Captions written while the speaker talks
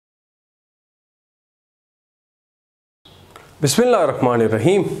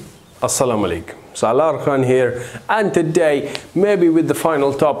Bismillahirrahmanirrahim. Assalamu alaikum. Salaar Khan here, and today maybe with the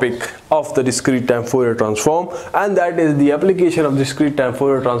final topic of the discrete time Fourier transform, and that is the application of discrete time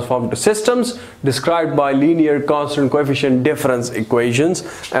Fourier transform to systems described by linear constant coefficient difference equations,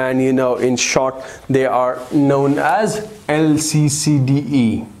 and in short they are known as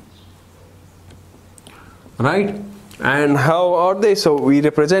LCCDE, right? And how are they? So we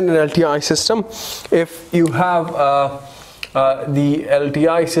represent an LTI system. If you have the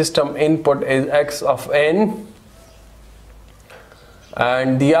LTI system input is x of n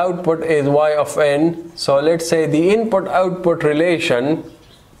and the output is y of n, so let's say the input output relation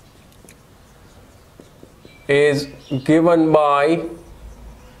is given by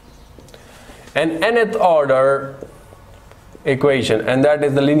an nth order equation, and that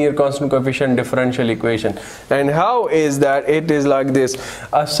is the linear constant coefficient differential equation. And how is that? It is like this: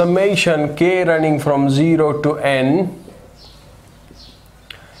 a summation k running from 0 to n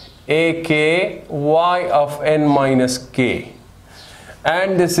ak y of n minus k,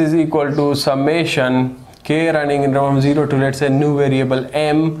 and this is equal to summation k running from 0 to, let's say, new variable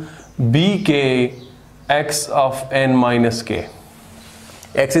m bk x of n minus k.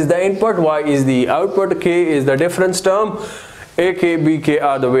 X is the input, y is the output, k is the difference term, ak, bk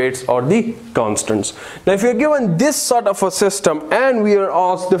are the weights or the constants. Now if you are given this sort of a system and we are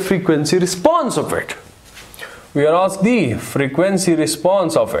asked the frequency response of it,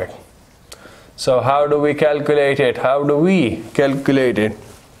 so how do we calculate it?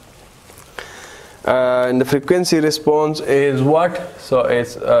 And the frequency response is what? So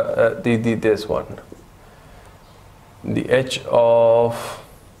it's this one, the h of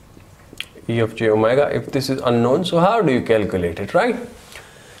e of j omega. If this is unknown, so how do you calculate it, right?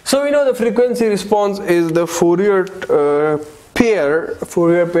 So we know the frequency response is the Fourier pair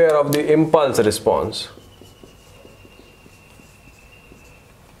of the impulse response.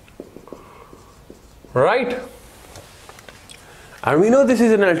 Right? And we know this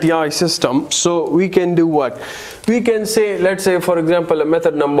is an LTI system, so we can do what? We can say, let's say for example,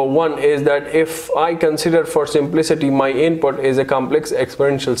 method number 1 is that if I consider for simplicity my input is a complex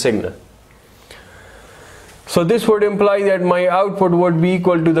exponential signal, so this would imply that my output would be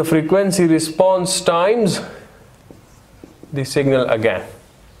equal to the frequency response times the signal again.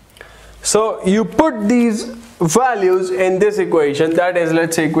 So you put these values in this equation, that is,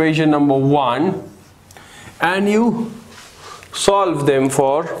 let's say, equation number 1, and you solve them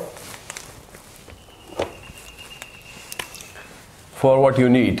for what you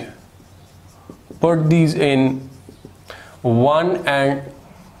need. Put these in 1 and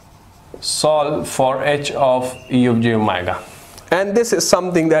solve for h of e of j omega. And this is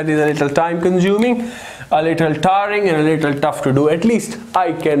something that is a little time consuming, a little tiring, and a little tough to do. At least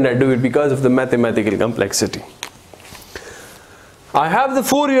I cannot do it because of the mathematical complexity. I have the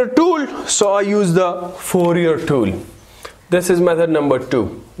Fourier tool, so I use the Fourier tool. This is method number 2.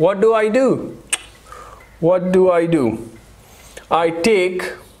 What do I do? I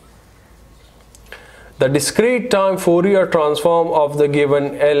take the discrete time Fourier transform of the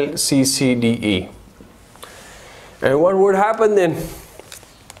given LCCDE. And what would happen then?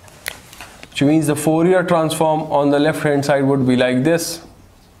 Which means the Fourier transform on the left hand side would be like this.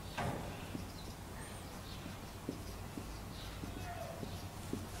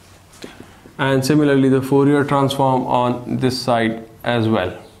 And similarly the Fourier transform on this side as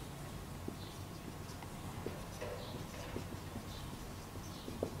well.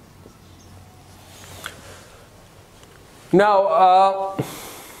 Now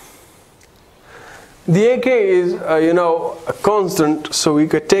the AK is a constant, so we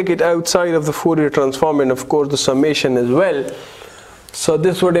could take it outside of the Fourier transform, and of course the summation as well. So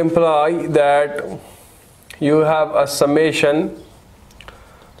this would imply that you have a summation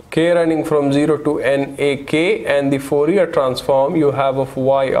k running from 0 to n ak, and the Fourier transform you have of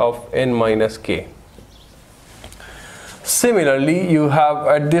y of n minus k. Similarly, you have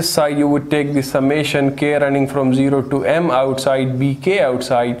at this side, you would take the summation k running from 0 to m outside, bk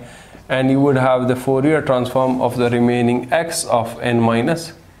outside, and you would have the Fourier transform of the remaining x of n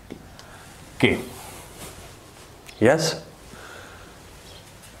minus k. Yes?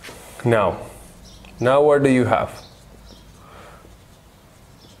 Now what do you have?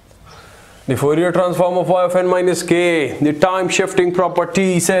 The Fourier transform of y of n minus k, the time shifting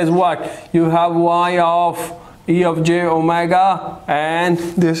property says what? You have y of e of j omega, and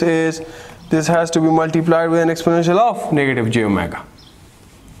this has to be multiplied with an exponential of negative j omega.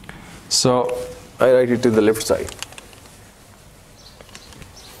 So I write it to the left side.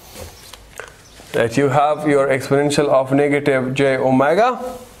 That you have your exponential of negative j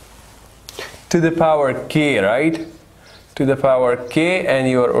omega to the power k, right? to the power k and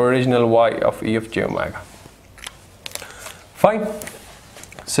your original y of e of j omega. Fine.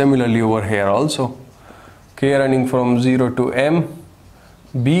 Similarly over here also, k running from 0 to m,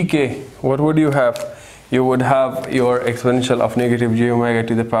 bk, what would you have? You would have your exponential of negative j omega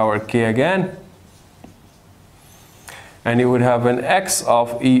to the power k again, and you would have an x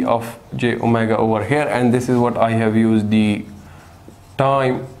of e of j omega over here, and this is what I have used the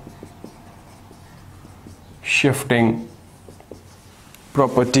time shifting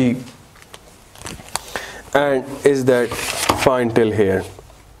property, and is that fine till here?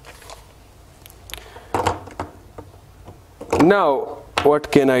 Now what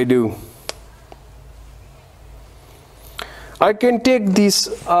can I do? I can take this,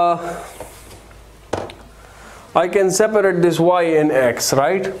 I can separate this y and x,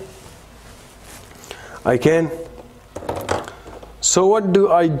 right? I can. So what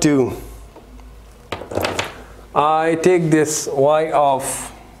do? I take this y of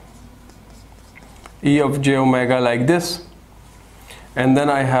e of j omega like this, and then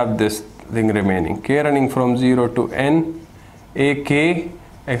I have this thing remaining, k running from 0 to n, a k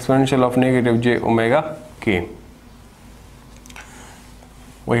exponential of negative j omega k.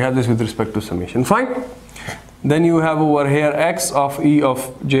 We have this with respect to summation. Fine. Then you have over here x of e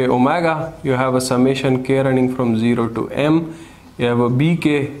of j omega. You have a summation k running from 0 to m. You have a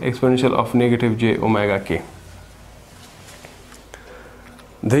bk exponential of negative j omega k.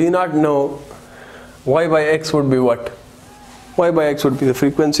 Do you not know y by x would be what? Y by x would be the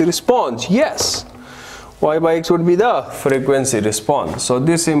frequency response. Yes. Y by x would be the frequency response. So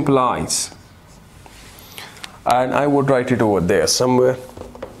this implies, and I would write it over there somewhere,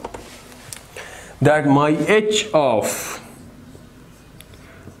 that my h of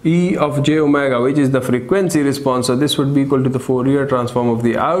e of j omega, which is the frequency response, so this would be equal to the Fourier transform of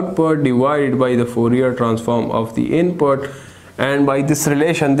the output divided by the Fourier transform of the input, and by this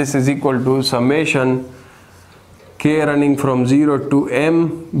relation this is equal to summation k running from 0 to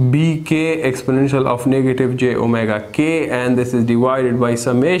m bk exponential of negative j omega k, and this is divided by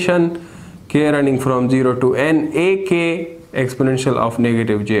summation k running from 0 to n ak exponential of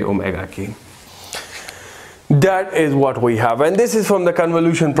negative j omega k. That is what we have, and this is from the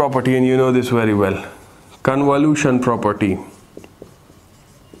convolution property, and you know this very well. Convolution property.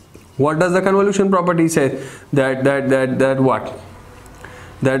 What does the convolution property say? That what?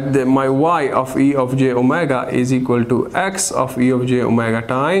 That my y of e of j omega is equal to x of e of j omega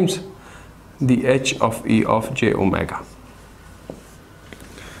times the h of e of j omega.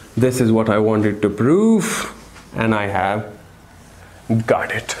 This is what I wanted to prove, and I have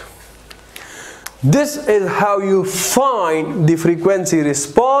got it. This is how you find the frequency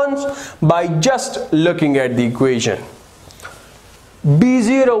response by just looking at the equation.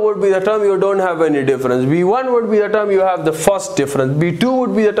 B0 would be the term you don't have any difference. B1 would be the term you have the first difference. B2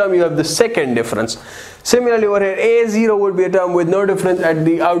 would be the term you have the second difference. Similarly over here, A0 would be a term with no difference at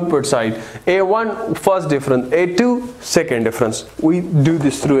the output side. A1 first difference, A2 second difference. We do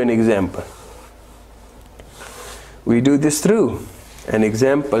this through an example.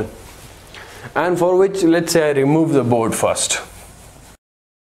 And for which, let's say I remove the board first.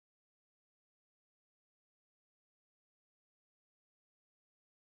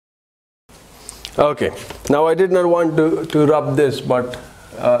 Okay, now I did not want to rub this, but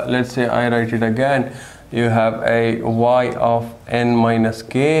let's say I write it again. You have a y of n minus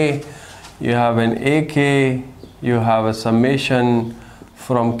k, you have an ak, you have a summation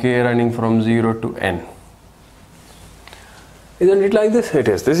from k running from 0 to n. Isn't it like this? It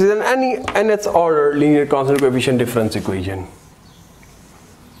is. This is an nth order linear constant coefficient difference equation.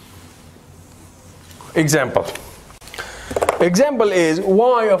 Example. Example is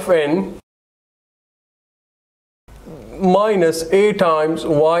y of n minus a times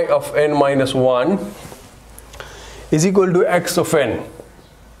y of n minus 1 is equal to x of n.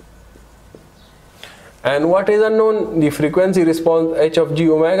 And what is unknown? The frequency response h of g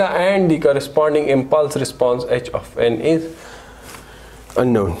omega and the corresponding impulse response h of n is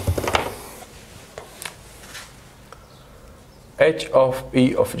unknown. H of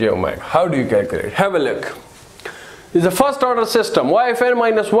e of j omega. How do you calculate? Have a look. It's a first order system. Y of n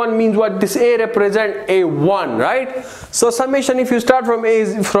minus 1 means what? This a represent a1, right? So summation, if you start from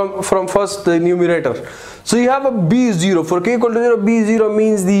a from first the numerator, so you have a b0 for k equal to 0. B0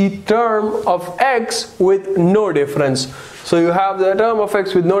 means the term of x with no difference. So you have the term of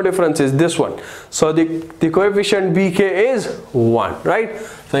x with no difference is this one. So the coefficient bk is 1, right?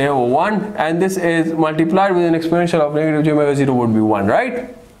 So you have a 1, and this is multiplied with an exponential of negative j omega 0 would be 1,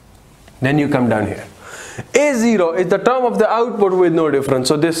 right? Then you come down here. A0 is the term of the output with no difference.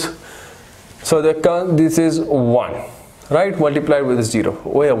 So this is 1, right, multiplied with a 0,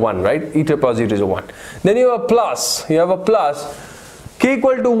 or a 1, right, e to the power 0 is a 1. Then you have a plus, k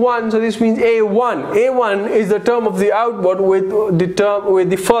equal to 1, so this means a1 is the term of the output with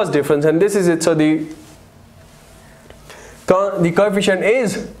the first difference, and this is it. So the coefficient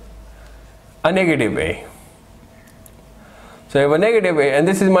is a negative a. So you have a negative a, and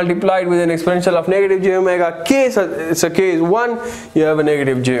this is multiplied with an exponential of negative j omega k, so k is 1, you have a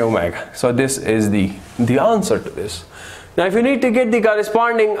negative j omega. So this is the answer to this. Now if you need to get the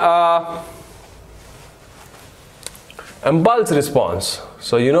corresponding impulse response,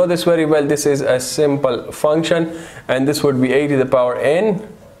 so you know this very well, this is a simple function, and this would be a to the power n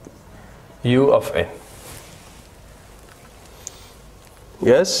u of n.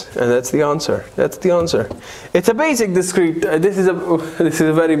 Yes, and that's the answer. That's the answer. It's a basic discrete. This is a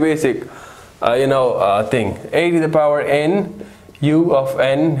very basic, thing. A to the power n u of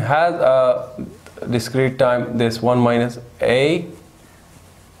n has a discrete time. This 1 minus a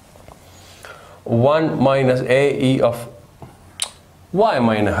e of. Why am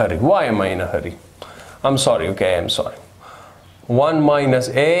I in a hurry? I'm sorry. Okay, I'm sorry. 1 minus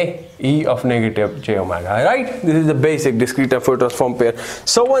a e of negative j omega, right? This is the basic discrete Fourier transform pair.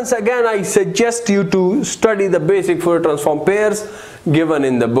 So once again, I suggest you to study the basic Fourier transform pairs given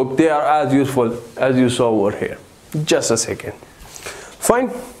in the book. They are as useful as you saw over here. Just a second.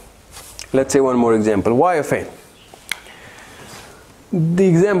 Fine. Let's say one more example. Y of n. The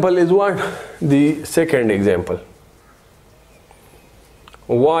example is what? The second example.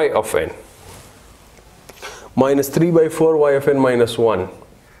 Y of n. Minus 3 by 4 y of n minus 1.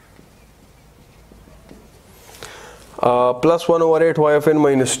 Plus 1 over 8 y of n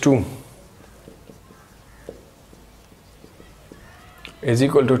minus 2 is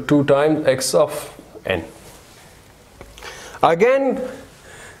equal to 2 times x of n. Again,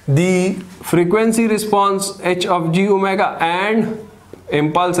 the frequency response h of g omega and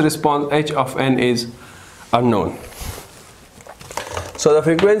impulse response h of n is unknown. So the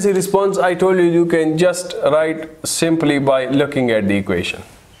frequency response, I told you, you can just write simply by looking at the equation.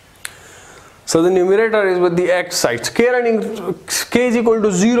 So the numerator is with the x side. K is equal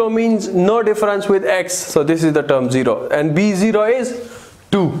to 0 means no difference with x. So this is the term 0. And B0 is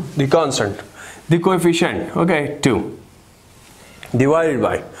 2, the constant, the coefficient, okay, 2. Divided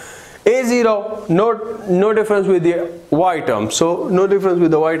by A0, no difference with the y term. So no difference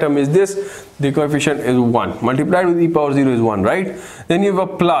with the y term is this, the coefficient is 1. Multiplied with e power 0 is 1, right? Then you have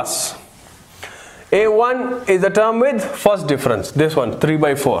a plus. A1 is the term with first difference, this one, 3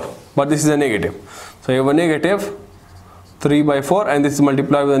 by 4. But this is a negative. So you have a negative 3 by 4, and this is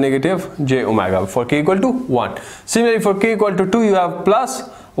multiplied with a negative j omega for k equal to 1. Similarly, for k equal to 2, you have plus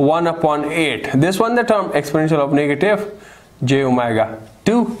 1 upon 8. This one, the term exponential of negative j omega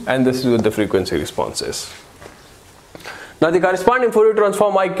 2, and this is what the frequency response is. Now the corresponding Fourier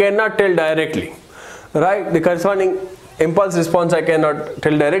transform I cannot tell directly, right? The corresponding impulse response I cannot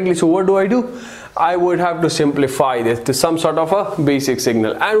tell directly. So what do? I would have to simplify this to some sort of a basic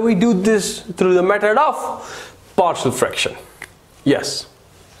signal, and we do this through the method of partial fraction. Yes,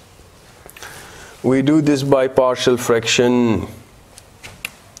 we do this by partial fraction.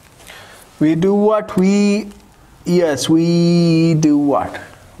 We do what? We do what?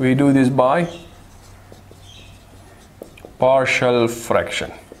 We do this by partial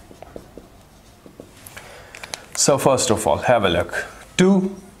fraction. So first of all, have a look.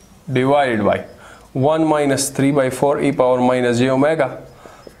 2 divided by 1 minus 3 by 4 e power minus j omega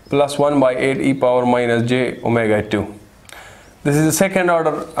plus 1 by 8 e power minus j omega 2. This is the second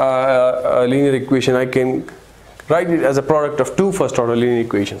order linear equation. I can write it as a product of two first order linear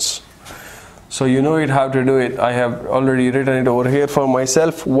equations. So you know it how to do it. I have already written it over here for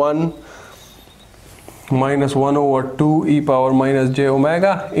myself. 1 minus 1 over 2 e power minus j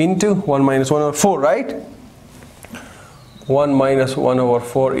omega into 1 minus 1 over 4, right? 1 minus 1 over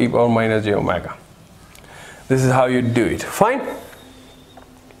 4 e power minus j omega. This is how you do it. Fine.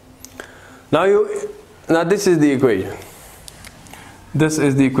 Now this is the equation. This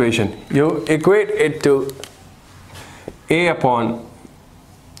is the equation. You equate it to a upon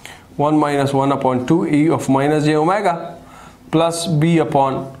 1 minus 1 upon 2 e of minus j omega plus b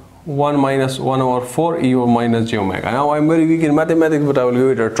upon 1 minus 1 over 4 e of minus j omega. Now I'm very weak in mathematics, but I will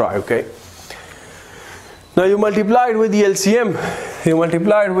give it a try, okay? Now you multiply it with the LCM. You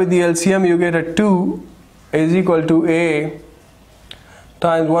multiply it with the LCM, you get a 2 is equal to a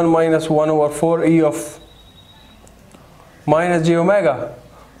times 1 minus 1 over 4 e of minus j omega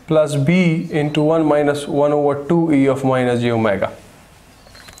plus b into 1 minus 1 over 2 e of minus j omega.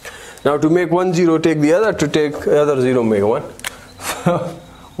 Now to make one 0, take the other. To take the other 0, make 1.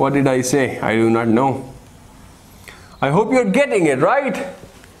 What did I say? I do not know. I hope you're getting it, right?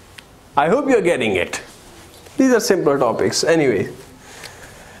 I hope you're getting it. These are simpler topics. Anyway,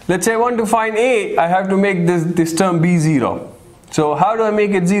 let's say I want to find A, I have to make this term be 0. So how do I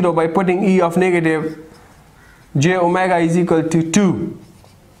make it 0? By putting E of negative j omega is equal to 2.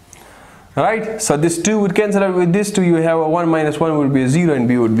 Right? So this 2 would cancel out with this 2. You have a 1 minus 1 would be a 0 and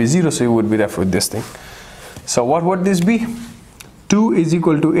B would be 0. So you would be left with this thing. So what would this be? 2 is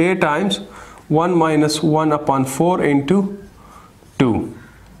equal to A times 1 minus 1 upon 4 into 2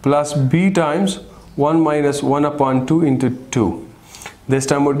 plus B times 1 minus 1 upon 2 into 2. This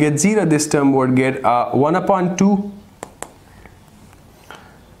term would get 0. This term would get 1 upon 2.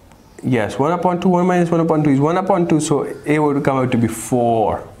 Yes, 1 upon 2. 1 minus 1 upon 2 is 1 upon 2. So A would come out to be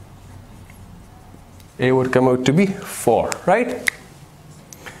 4. A would come out to be 4, right?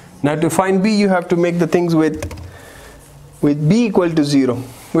 Now to find B, you have to make the things with B equal to 0,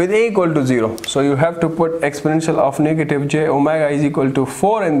 with A equal to 0. So you have to put exponential of negative j omega is equal to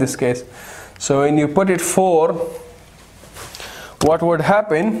 4 in this case. So when you put it 4, what would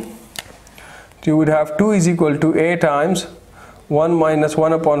happen? You would have 2 is equal to A times 1 minus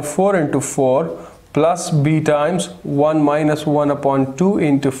 1 upon 4 into 4 plus B times 1 minus 1 upon 2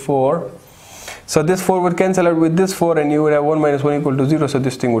 into 4. So this 4 would cancel out with this 4 and you would have 1 minus 1 equal to 0. So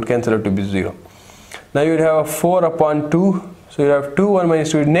this thing would cancel out to be 0. Now you would have a 4 upon 2. So you have 2, 1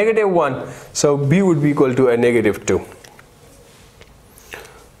 minus 2 is negative 1. So B would be equal to a negative 2.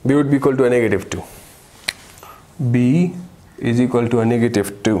 B would be equal to a negative 2. B is equal to a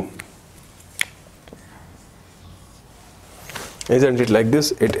negative 2. Isn't it like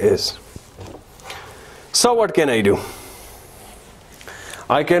this? It is. So what can I do?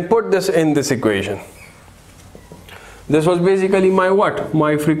 I can put this in this equation. This was basically my what?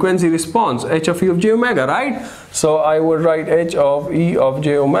 My frequency response, h of E of j omega, right? So I would write h of E of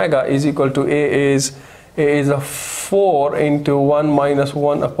j omega is equal to A is a 4 into 1 minus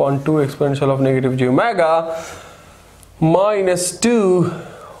 1 upon 2 exponential of negative j omega minus 2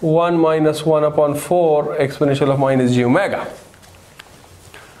 1 minus 1 upon 4 exponential of minus j omega.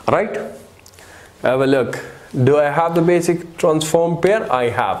 Right? Have a look. Do I have the basic transform pair? I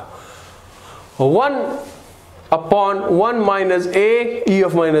have 1 upon 1 minus A E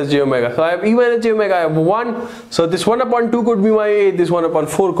of minus j omega. So I have E minus j omega, I have 1. So this 1 upon 2 could be my A, this 1 upon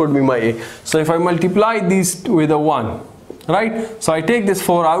 4 could be my A. So if I multiply these with a 1, right? So I take this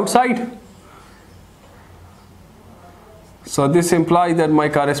 4 outside. So this implies that my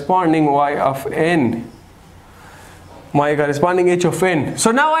corresponding y of n, my corresponding h of n.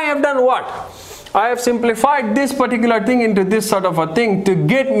 So now I have done what? I have simplified this particular thing into this sort of a thing to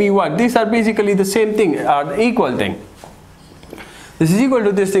get me what? These are basically the same thing, the equal thing. This is equal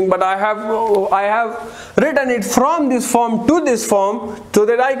to this thing, but I have written it from this form to this form so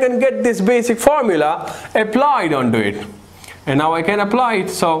that I can get this basic formula applied onto it. And now I can apply it.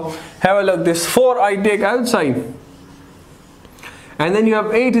 So have a look. This 4 I take outside. And then you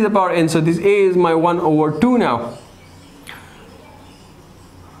have a to the power n. So this a is my 1 over 2 now.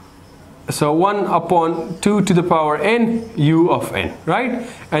 So 1 upon 2 to the power n u of n, right?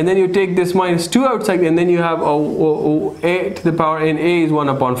 And then you take this minus 2 outside and then you have a to the power n. A is 1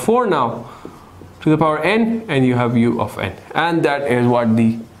 upon 4 now to the power n and you have u of n. And that is what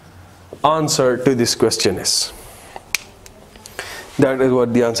the answer to this question is. That is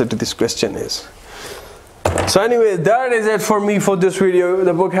what the answer to this question is. So anyways, that is it for me for this video.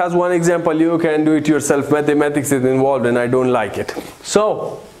 The book has one example. You can do it yourself. Mathematics is involved and I don't like it.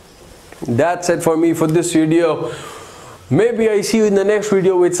 So that's it for me for this video. Maybe I see you in the next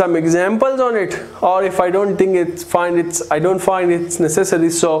video with some examples on it, or if I don't find it's necessary,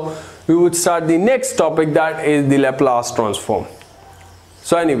 so we would start the next topic, that is the Laplace transform.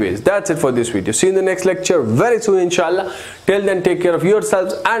 So anyways, that's it for this video. See you in the next lecture very soon, inshallah. Till then, take care of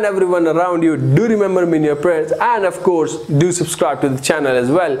yourselves and everyone around you. Do remember me in your prayers, and of course do subscribe to the channel as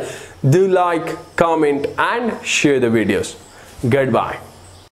well. Do like, comment and share the videos. Goodbye.